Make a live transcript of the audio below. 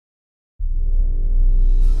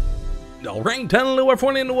Alright, hello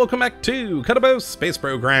everyone and welcome back to Kottabos Space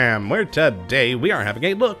Program, where today we are having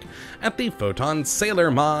a look at the Photon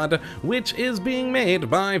Sailor mod, which is being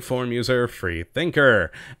made by forum user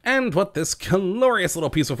Freethinker. And what this glorious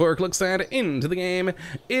little piece of work looks at into the game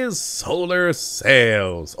is solar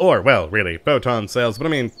sails. Or, well, really, photon sails, but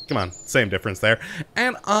I mean, come on, same difference there.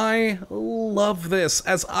 And I love this,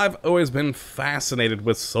 as I've always been fascinated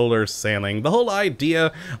with solar sailing. The whole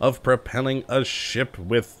idea of propelling a ship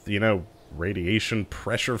with, you know, radiation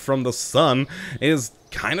pressure from the sun is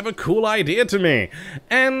kind of a cool idea to me.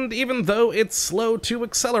 And even though it's slow to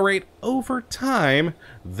accelerate over time,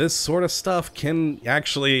 this sort of stuff can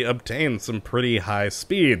actually obtain some pretty high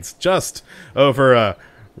speeds just over a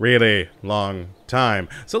really long time.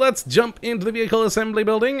 So let's jump into the vehicle assembly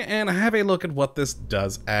building and have a look at what this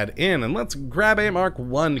does add in. And let's grab a Mark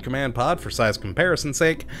 1 command pod for size comparison's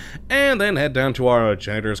sake, and then head down to our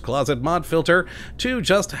janitor's closet mod filter to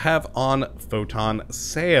just have on Photon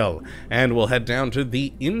Sail. And we'll head down to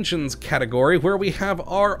the engines category, where we have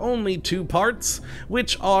our only two parts,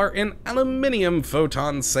 which are an aluminium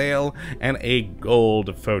Photon Sail and a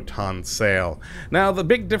gold Photon Sail. Now, the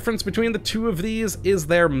big difference between the two of these is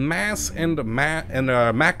their mass and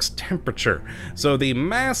max temperature. So the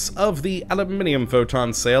mass of the aluminium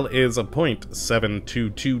Photon Sail is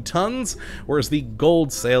 0.722 tons, whereas the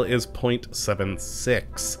gold sail is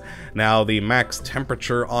 0.76. Now the max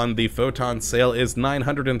temperature on the Photon Sail is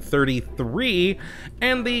 933,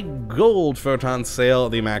 and the gold Photon Sail,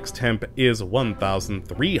 the max temp is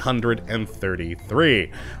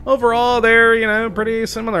 1333. Overall, they're, you know, pretty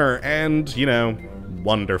similar and, you know,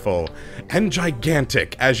 wonderful and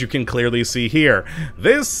gigantic, as you can clearly see here.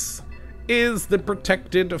 This is the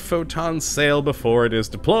protected Photon Sail before it is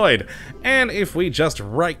deployed, and if we just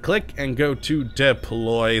right click and go to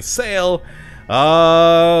deploy sail,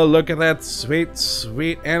 look at that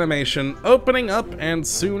sweet animation opening up, and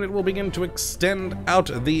soon it will begin to extend out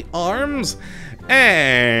the arms.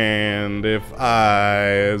 And if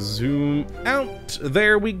I zoom out,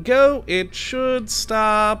 there we go, it should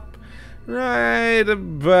stop right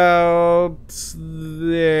about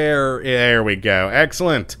there. There we go.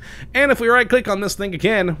 Excellent. And if we right-click on this thing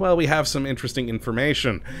again, well, we have some interesting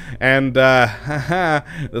information. And, the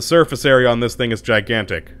surface area on this thing is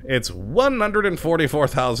gigantic. It's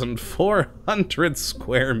 144,400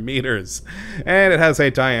 square meters. And it has a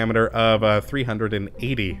diameter of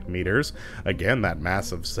 380 meters. Again, that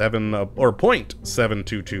mass of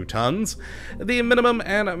 0.722 tons. The minimum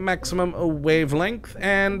and maximum wavelength.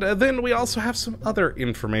 And then we also have some other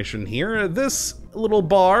information here. This little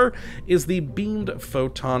bar is the beamed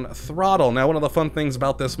photon throttle. Now, one of the fun things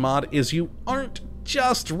about this mod is you aren't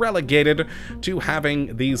just relegated to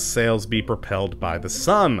having these sails be propelled by the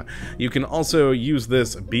sun. You can also use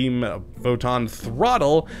this beam photon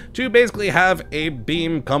throttle to basically have a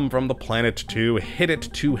beam come from the planet to hit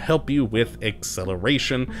it to help you with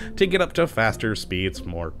acceleration to get up to faster speeds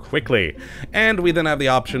more quickly. And we then have the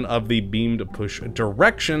option of the beamed push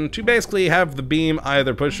direction to basically have the beam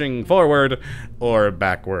either pushing forward or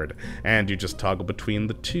backward. And you just toggle between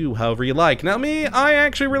the two however you like. Now me, I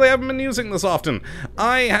actually really haven't been using this often.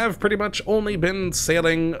 I have pretty much only been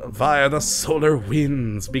sailing via the solar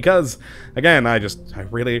winds because, again, I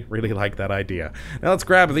really like that idea. Now let's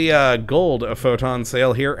grab the gold Photon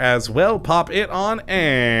Sail here as well, pop it on,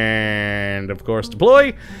 and of course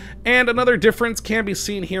deploy. And another difference can be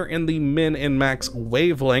seen here in the min and max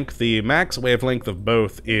wavelength. The max wavelength of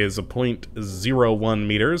both is 0.01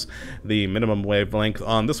 meters. The minimum wavelength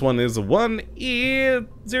on this one is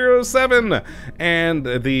 1E07. And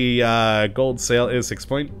the gold sail is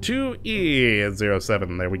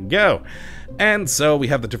 6.2E07. There we go. And so we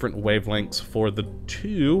have the different wavelengths for the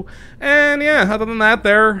two. And yeah, other than that,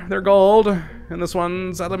 they're gold. And this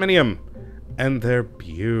one's aluminium. And they're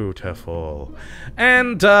beautiful.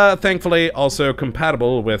 And thankfully also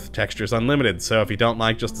compatible with Textures Unlimited, so if you don't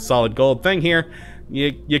like just a solid gold thing here,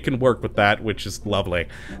 you can work with that, which is lovely.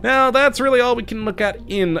 Now, that's really all we can look at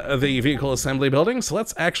in the vehicle assembly building, so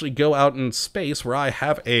let's actually go out in space where I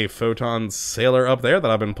have a Photon Sailor up there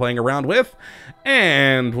that I've been playing around with,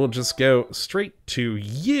 and we'll just go straight to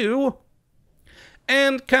you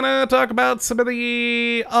and kind of talk about some of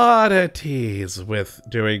the oddities with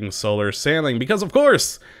doing solar sailing, because of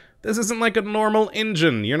course, this isn't like a normal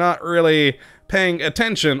engine. You're not really paying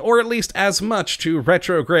attention, or at least as much, to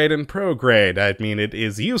retrograde and prograde. I mean, it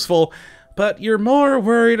is useful, but you're more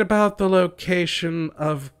worried about the location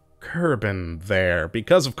of Kerbin there,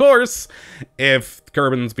 because of course, if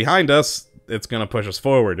Kerbin's behind us, it's going to push us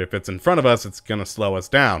forward. If it's in front of us, it's going to slow us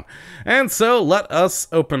down. And so let us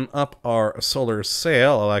open up our solar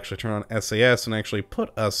sail. I'll actually turn on SAS and actually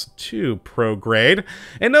put us to prograde.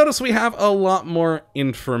 And notice we have a lot more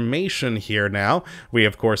information here now. We,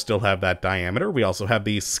 of course, still have that diameter. We also have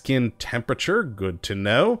the skin temperature. Good to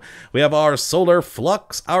know. We have our solar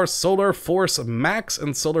flux, our solar force max,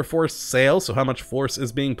 and solar force sail. So how much force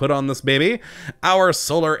is being put on this baby. Our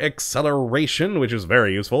solar acceleration, which is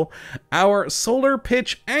very useful. Our solar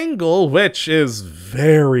pitch angle, which is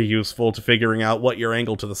very useful to figuring out what your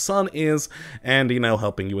angle to the sun is and, you know,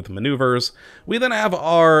 helping you with maneuvers. We then have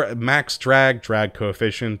our max drag, drag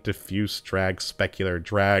coefficient, diffuse drag, specular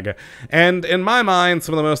drag. And in my mind,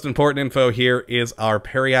 some of the most important info here is our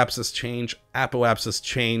periapsis change, apoapsis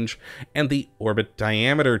change, and the orbit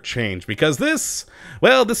diameter change. Because this,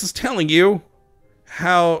 well, this is telling you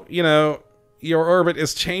how, you know, your orbit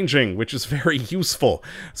is changing, which is very useful.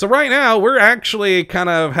 So right now, we're actually kind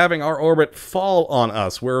of having our orbit fall on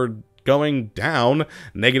us. We're going down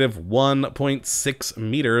negative 1.6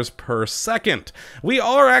 meters per second. We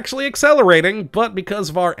are actually accelerating, but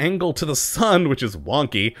because of our angle to the sun, which is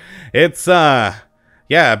wonky, it's,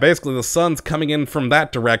 yeah, basically the sun's coming in from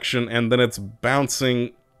that direction, and then it's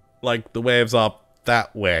bouncing, like, the waves off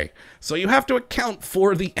that way. So you have to account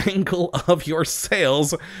for the angle of your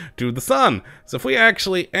sails to the sun. So if we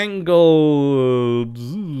actually angle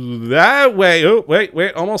that way, oh,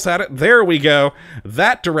 wait, almost had it. There we go.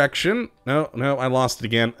 That direction. No, I lost it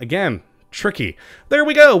again. Again, tricky. There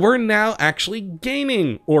we go. We're now actually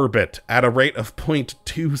gaining orbit at a rate of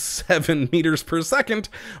 0.27 meters per second.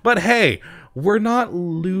 But hey, we're not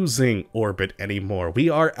losing orbit anymore. We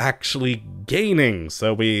are actually gaining,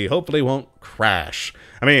 so we hopefully won't crash.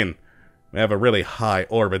 I mean, we have a really high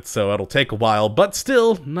orbit, so it'll take a while, but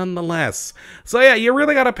still, nonetheless. So yeah, you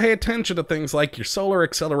really gotta pay attention to things like your solar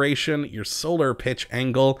acceleration, your solar pitch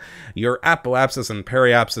angle, your apoapsis and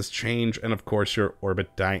periapsis change, and of course your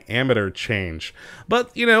orbit diameter change.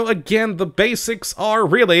 But, you know, again, the basics are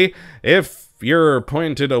really, if you're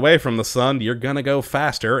pointed away from the sun, you're gonna go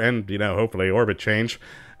faster, and, you know, hopefully orbit change.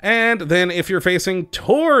 And then if you're facing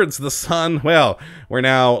towards the sun, well, we're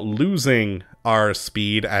now losing our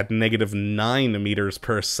speed at negative 9 meters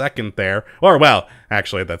per second there. Or, well,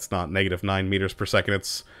 actually, that's not negative 9 meters per second,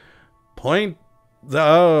 it's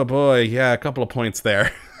oh boy, yeah, a couple of points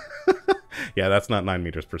there. Yeah, that's not 9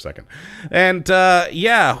 meters per second. And,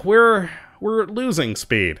 yeah, we're losing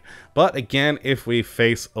speed. But again, if we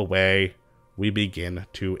face away, we begin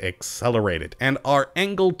to accelerate it. And our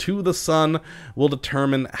angle to the sun will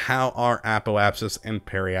determine how our apoapsis and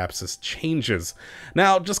periapsis changes.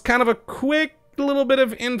 Now, just kind of a quick little bit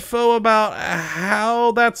of info about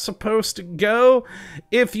how that's supposed to go.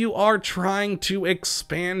 If you are trying to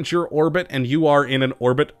expand your orbit and you are in an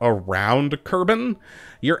orbit around Kerbin,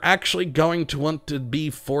 you're actually going to want to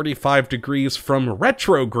be 45 degrees from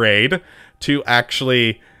retrograde to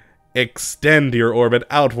actually extend your orbit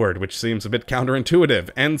outward, which seems a bit counterintuitive.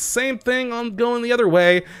 And same thing on going the other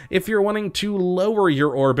way. If you're wanting to lower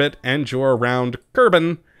your orbit and you're around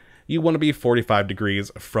Kerbin, you want to be 45 degrees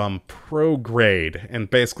from prograde, and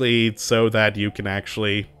basically so that you can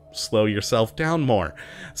actually slow yourself down more.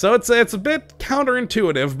 So it's a bit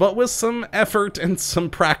counterintuitive, but with some effort and some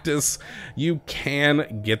practice, you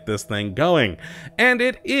can get this thing going. And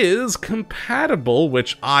it is compatible,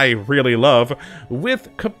 which I really love, with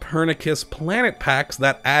Copernicus planet packs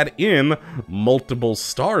that add in multiple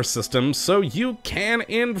star systems, so you can,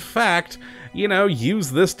 in fact, you know,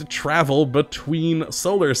 use this to travel between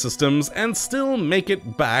solar systems and still make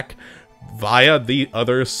it back via the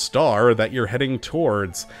other star that you're heading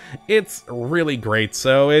towards. It's really great,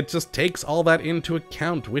 so it just takes all that into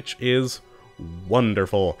account, which is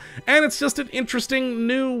wonderful. And it's just an interesting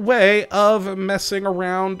new way of messing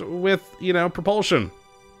around with, you know, propulsion.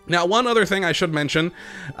 Now, one other thing I should mention,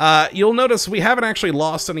 you'll notice we haven't actually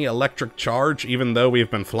lost any electric charge, even though we've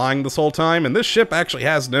been flying this whole time, and this ship actually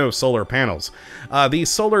has no solar panels. The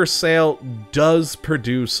solar sail does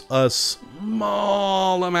produce a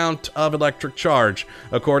small amount of electric charge,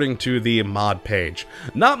 according to the mod page.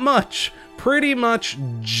 Not much, pretty much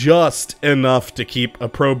just enough to keep a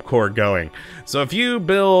probe core going. So if you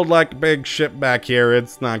build like a big ship back here,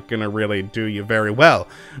 it's not gonna really do you very well.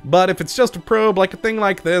 But if it's just a probe, like a thing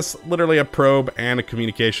like this, literally a probe and a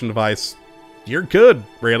communication device, you're good,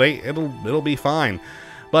 really. It'll be fine.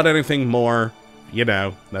 But anything more, you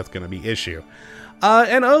know, that's gonna be issue.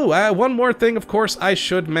 One more thing, of course, I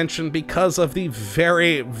should mention, because of the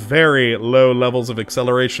very, very low levels of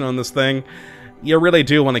acceleration on this thing, you really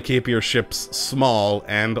do want to keep your ships small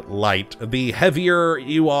and light. The heavier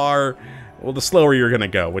you are, well, the slower you're gonna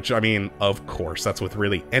go, which, I mean, of course, that's with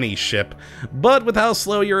really any ship. But with how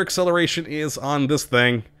slow your acceleration is on this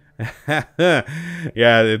thing, yeah,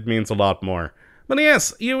 it means a lot more. But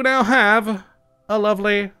yes, you now have a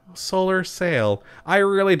lovely solar sail. I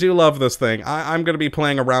really do love this thing. I'm going to be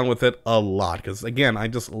playing around with it a lot because, again, I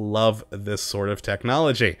just love this sort of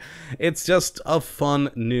technology. It's just a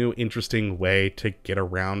fun, new, interesting way to get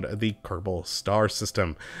around the Kerbal star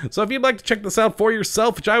system. So if you'd like to check this out for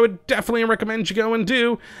yourself, which I would definitely recommend you go and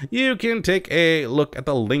do, you can take a look at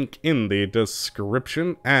the link in the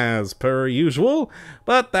description as per usual.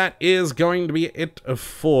 But that is going to be it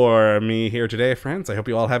for me here today, friends. I hope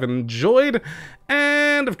you all have enjoyed.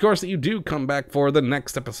 And, of course, that you do come back for the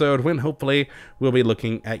next episode when hopefully we'll be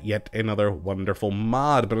looking at yet another wonderful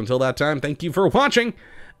mod. But until that time, thank you for watching.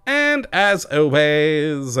 And, as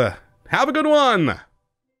always, have a good one!